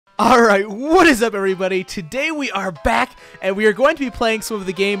Alright, what is up everybody? Today we are back and we are going to be playing some of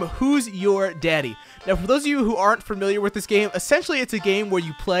the game Who's Your Daddy? Now for those of you who aren't familiar with this game, essentially it's a game where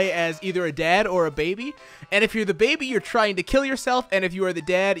you play as either a dad or a baby. And if you're the baby, you're trying to kill yourself, and if you are the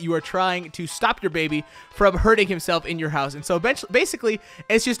dad, you are trying to stop your baby from hurting himself in your house. And so basically,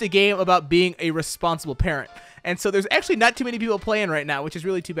 it's just a game about being a responsible parent. And so there's actually not too many people playing right now, which is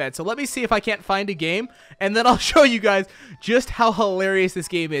really too bad. So let me see if I can't find a game, and then I'll show you guys just how hilarious this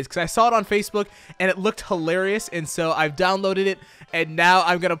game is. Because I saw it on Facebook, and it looked hilarious, and so I've downloaded it, and now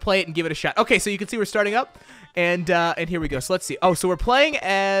I'm going to play it and give it a shot. Okay, so you can see we're starting up, and here we go. So let's see. Oh, so we're playing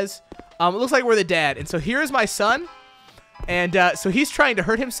as, it looks like we're the dad. And so here's my son, and so he's trying to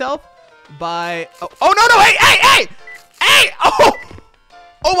hurt himself by, oh no, hey,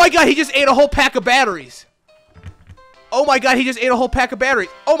 oh my god, he just ate a whole pack of batteries. Oh my god, he just ate a whole pack of batteries.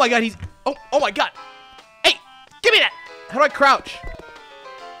 Oh my god, oh my god. Hey, give me that. How do I crouch?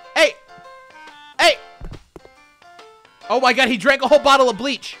 Hey. Oh my god, he drank a whole bottle of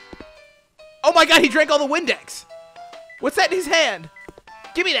bleach. Oh my god, he drank all the Windex. What's that in his hand?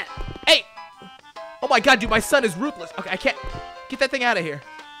 Give me that. Hey. Oh my god, dude, my son is ruthless. Okay, I can't. Get that thing out of here.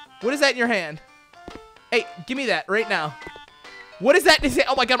 What is that in your hand? Hey, give me that right now. What is that in his hand?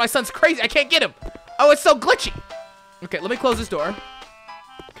 Oh my god, my son's crazy. I can't get him. Oh, it's so glitchy. Okay, let me close this door.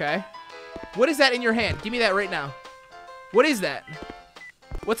 Okay. What is that in your hand? Give me that right now. What is that?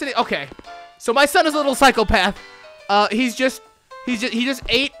 What's in it? Okay. So my son is a little psychopath. He just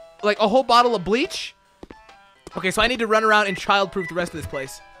ate like a whole bottle of bleach. Okay, so I need to run around and childproof the rest of this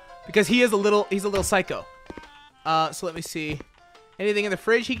place because he's a little psycho. So let me see. Anything in the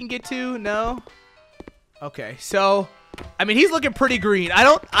fridge he can get to? No. Okay. So, I mean, he's looking pretty green. I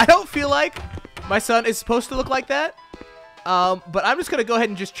don't feel like my son is supposed to look like that. But I'm just gonna go ahead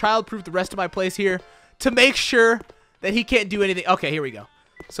and just childproof the rest of my place here to make sure that he can't do anything. Okay, here we go.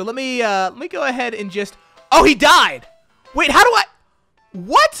 So let me go ahead and just. Oh, he died. Wait, how do I?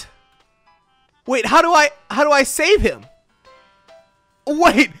 What? Wait, how do I save him?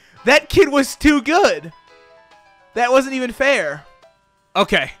 Wait, that kid was too good. That wasn't even fair.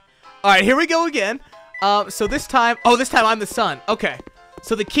 Okay. All right, here we go again. So this time, I'm the son. Okay.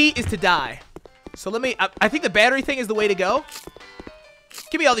 So the key is to die. So let me, I think the battery thing is the way to go.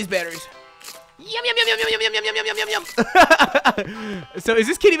 Give me all these batteries. Yum, yum, yum, yum, yum, yum, yum, yum, yum, yum. So is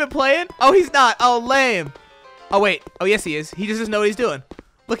this kid even playing? Oh, he's not. Oh, lame. Oh, wait. Oh, yes, he is. He just doesn't know what he's doing.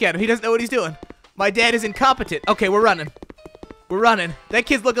 Look at him. He doesn't know what he's doing. My dad is incompetent. Okay, we're running. We're running. That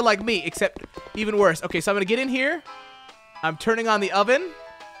kid's looking like me, except even worse. Okay, so I'm going to get in here. I'm turning on the oven.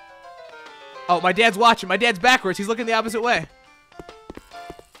 Oh, my dad's watching. My dad's backwards. He's looking the opposite way.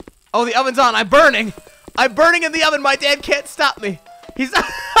 Oh, the oven's on. I'm burning. I'm burning in the oven. My dad can't stop me. He's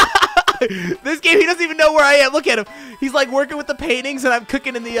this game, he doesn't even know where I am. Look at him. He's like working with the paintings, and I'm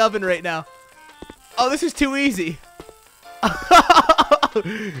cooking in the oven right now. Oh, this is too easy.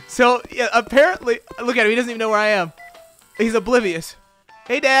 So, yeah, apparently, look at him. He doesn't even know where I am. He's oblivious.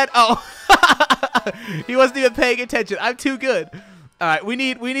 Hey, Dad. Oh, he wasn't even paying attention. I'm too good. All right, we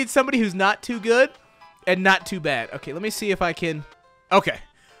need somebody who's not too good and not too bad. Okay, let me see if I can. Okay.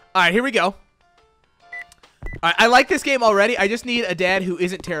 All right, here we go. All right, I like this game already. I just need a dad who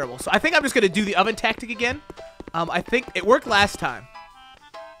isn't terrible. So I think I'm just going to do the oven tactic again. I think it worked last time.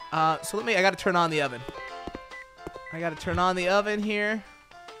 So I got to turn on the oven. I got to turn on the oven here.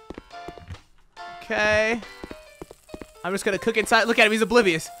 Okay. I'm just going to cook inside. Look at him. He's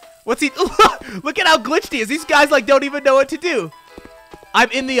oblivious. What's he? Look at how glitched he is. These guys like don't even know what to do. I'm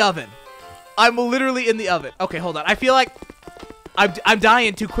in the oven. I'm literally in the oven. Okay, hold on. I feel like I'm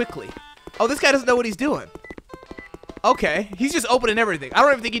dying too quickly. Oh, this guy doesn't know what he's doing. Okay, he's just opening everything. I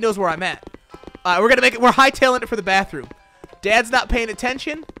don't even think he knows where I'm at. We're gonna make it. We're hightailing it for the bathroom. Dad's not paying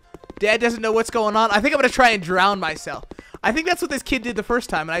attention. Dad doesn't know what's going on. I think I'm gonna try and drown myself. I think that's what this kid did the first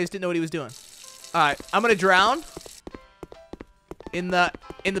time, and I just didn't know what he was doing. All right, I'm gonna drown in the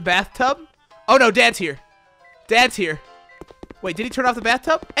bathtub. Oh no, Dad's here. Dad's here. Wait, did he turn off the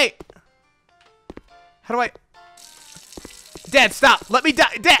bathtub? Hey, how do I? Dad, stop. Let me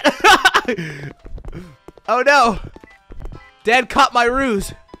die. Dad. Oh, no. Dad caught my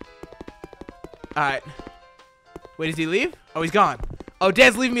ruse. All right. Wait, does he leave? Oh, he's gone. Oh,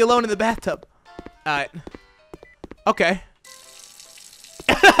 Dad's leaving me alone in the bathtub. All right. Okay.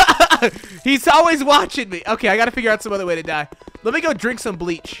 He's always watching me. Okay, I got to figure out some other way to die. Let me go drink some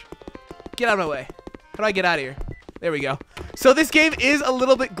bleach. Get out of my way. How do I get out of here? There we go. So this game is a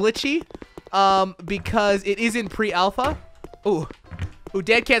little bit glitchy because it is in pre-alpha. Ooh. Ooh,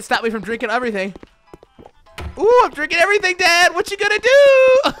 Dad can't stop me from drinking everything. Ooh, I'm drinking everything, Dad. What you gonna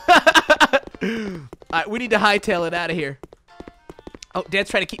do? All right, we need to hightail it out of here. Oh, Dad's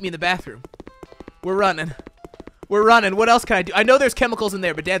trying to keep me in the bathroom. We're running. We're running. What else can I do? I know there's chemicals in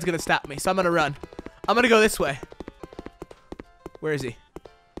there, but Dad's gonna stop me, so I'm gonna run. I'm gonna go this way. Where is he?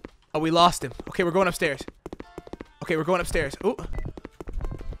 Oh, we lost him. Okay, we're going upstairs. Okay, we're going upstairs. Ooh.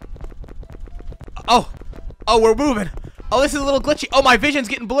 Oh. Oh, we're moving. Oh, this is a little glitchy. Oh, my vision's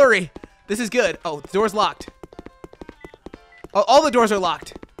getting blurry. This is good. Oh, the door's locked. Oh, all the doors are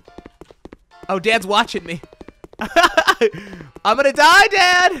locked. Oh, Dad's watching me. I'm gonna die,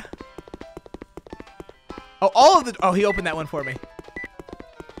 Dad. Oh, all of the... Oh, he opened that one for me.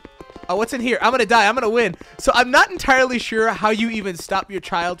 Oh, what's in here? I'm gonna die. I'm gonna win. So I'm not entirely sure how you even stop your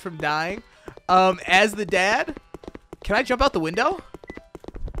child from dying. As the dad, can I jump out the window?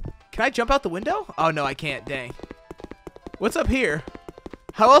 Can I jump out the window? Oh no, I can't. Dang. What's up here?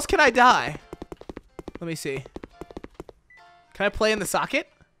 How else can I die? Let me see. Can I play in the socket?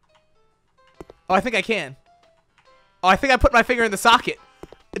 Oh, I think I can. Oh, I think I put my finger in the socket.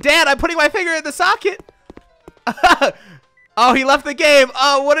 Dad, I'm putting my finger in the socket. Oh, he left the game.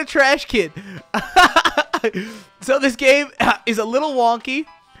 Oh, what a trash kid. So this game is a little wonky.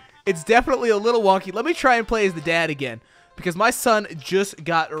 It's definitely a little wonky. Let me try and play as the dad again, because my son just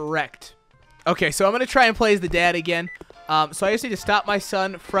got wrecked. Okay, so I'm going to try and play as the dad again. So I just need to stop my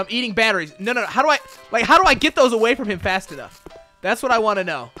son from eating batteries. No, no, no. How do I get those away from him fast enough? That's what I want to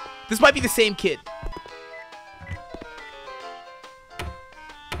know. This might be the same kid.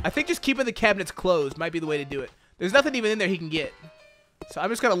 I think just keeping the cabinets closed might be the way to do it. There's nothing even in there he can get. So I'm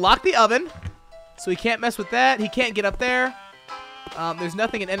just going to lock the oven so he can't mess with that. He can't get up there. There's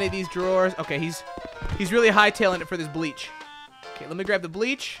nothing in any of these drawers. Okay, he's really hightailing it for this bleach. Okay, let me grab the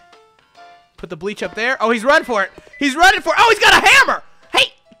bleach. Put the bleach up there. Oh, he's running for it. He's running for it. Oh, he's got a hammer.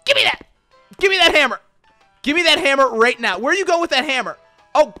 Hey, give me that. Give me that hammer. Give me that hammer right now. Where are you going with that hammer?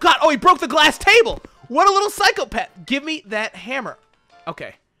 Oh, God. Oh, he broke the glass table. What a little psychopath. Give me that hammer.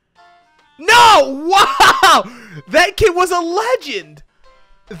 Okay. No! Wow! That kid was a legend.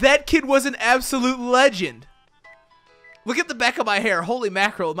 That kid was an absolute legend. Look at the back of my hair. Holy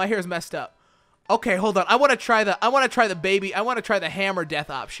mackerel. My hair is messed up. Okay, hold on. I want to try the baby. I want to try the hammer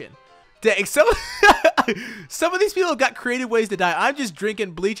death option. Dang, some of these people have got creative ways to die. I'm just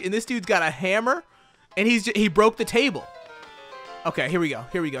drinking bleach, and this dude's got a hammer, and he broke the table. Okay, here we go.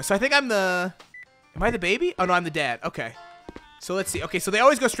 Here we go. So I think am I the baby? Oh, no, I'm the dad. Okay. So let's see. Okay, so they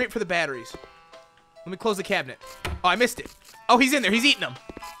always go straight for the batteries. Let me close the cabinet. Oh, I missed it. Oh, he's in there. He's eating them.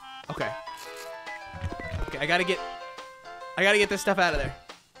 Okay. Okay, I gotta get this stuff out of there.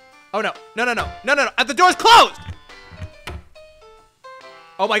 Oh, no. No, no, no. No, no, no. The door's closed!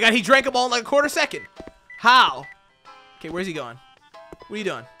 Oh, my God. He drank them all in like a quarter second. How? Okay, where's he going? What are you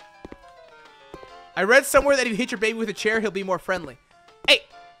doing? I read somewhere that if you hit your baby with a chair, he'll be more friendly. Hey!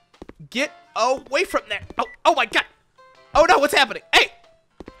 Get away from there. Oh, my God. Oh, no. What's happening? Hey!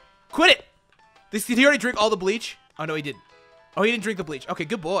 Quit it. Did he already drink all the bleach? Oh, no, he didn't. Oh, he didn't drink the bleach. Okay,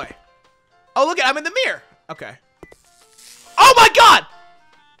 good boy. Oh, look, I'm in the mirror. Okay. Oh, my God!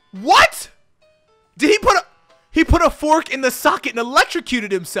 What? Did he put a fork in the socket and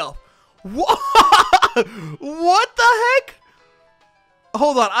electrocuted himself? What? What the heck?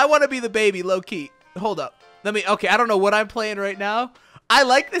 Hold on. I want to be the baby, low-key. Hold up. Okay, I don't know what I'm playing right now. I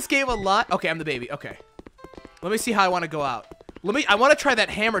like this game a lot. Okay, I'm the baby. Okay. Let me see how I want to go out. I want to try that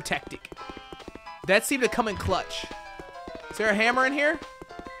hammer tactic. That seemed to come in clutch. Is there a hammer in here?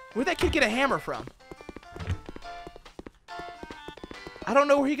 Where'd that kid get a hammer from? I don't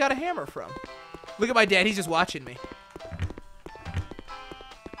know where he got a hammer from. Look at my dad. He's just watching me.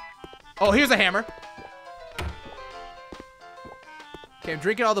 Oh, here's a hammer. Okay, I'm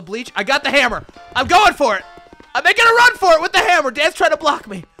drinking all the bleach. I got the hammer. I'm going for it. I'm making a run for it with the hammer. Dad's trying to block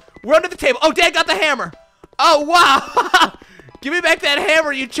me. We're under the table. Oh, Dad got the hammer. Oh, wow. Give me back that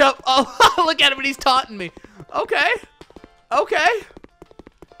hammer, you chump. Oh, look at him, and he's taunting me. Okay. Okay.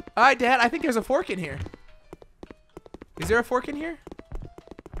 All right, Dad, I think there's a fork in here. Is there a fork in here?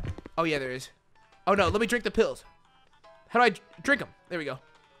 Oh, yeah, there is. Oh, no, let me drink the pills. How do I drink them? There we go.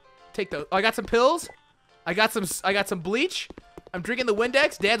 Take those. Oh, I got some pills. I got some bleach. I'm drinking the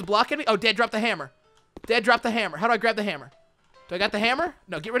Windex. Dad's blocking me. Oh, Dad dropped the hammer. Dad dropped the hammer. How do I grab the hammer? Do I got the hammer?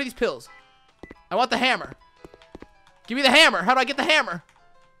 No, get rid of these pills. I want the hammer. Give me the hammer. How do I get the hammer?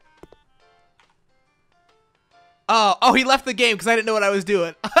 Oh, he left the game because I didn't know what I was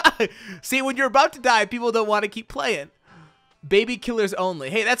doing. See, when you're about to die, people don't want to keep playing. Baby killers only.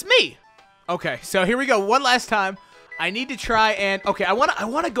 Hey, that's me. Okay, so here we go. One last time. I need to try and... Okay, I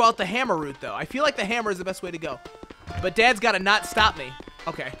want to go out the hammer route, though. I feel like the hammer is the best way to go. But Dad's got to not stop me.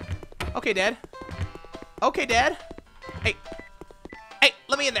 Okay. Okay, Dad. Okay, Dad. Hey. Hey,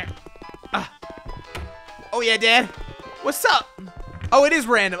 let me in there. Oh, yeah, Dad. What's up? Oh, it is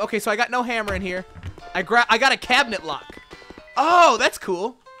random. Okay, so I got no hammer in here. I got a cabinet lock. Oh, that's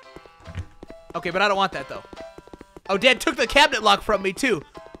cool. Okay, but I don't want that, though. Oh, Dad took the cabinet lock from me, too.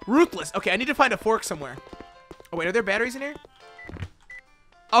 Ruthless. Okay, I need to find a fork somewhere. Oh, wait, are there batteries in here?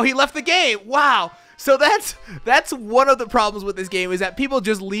 Oh, he left the game. Wow. So that's one of the problems with this game, is that people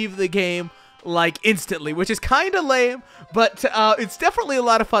just leave the game like instantly, which is kind of lame, but it's definitely a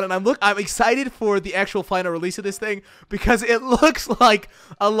lot of fun, and I'm excited for the actual final release of this thing because it looks like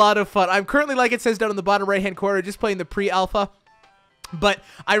a lot of fun. I'm currently, like it says down in the bottom right hand corner, just playing the pre-alpha. But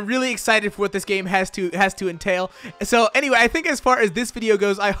I'm really excited for what this game has to entail. So anyway, I think as far as this video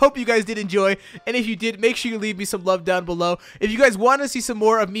goes, I hope you guys did enjoy. And if you did, make sure you leave me some love down below. If you guys want to see some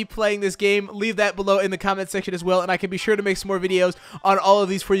more of me playing this game, leave that below in the comment section as well. And I can be sure to make some more videos on all of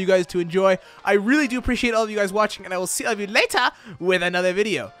these for you guys to enjoy. I really do appreciate all of you guys watching, and I will see all of you later with another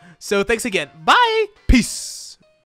video. So thanks again. Bye. Peace.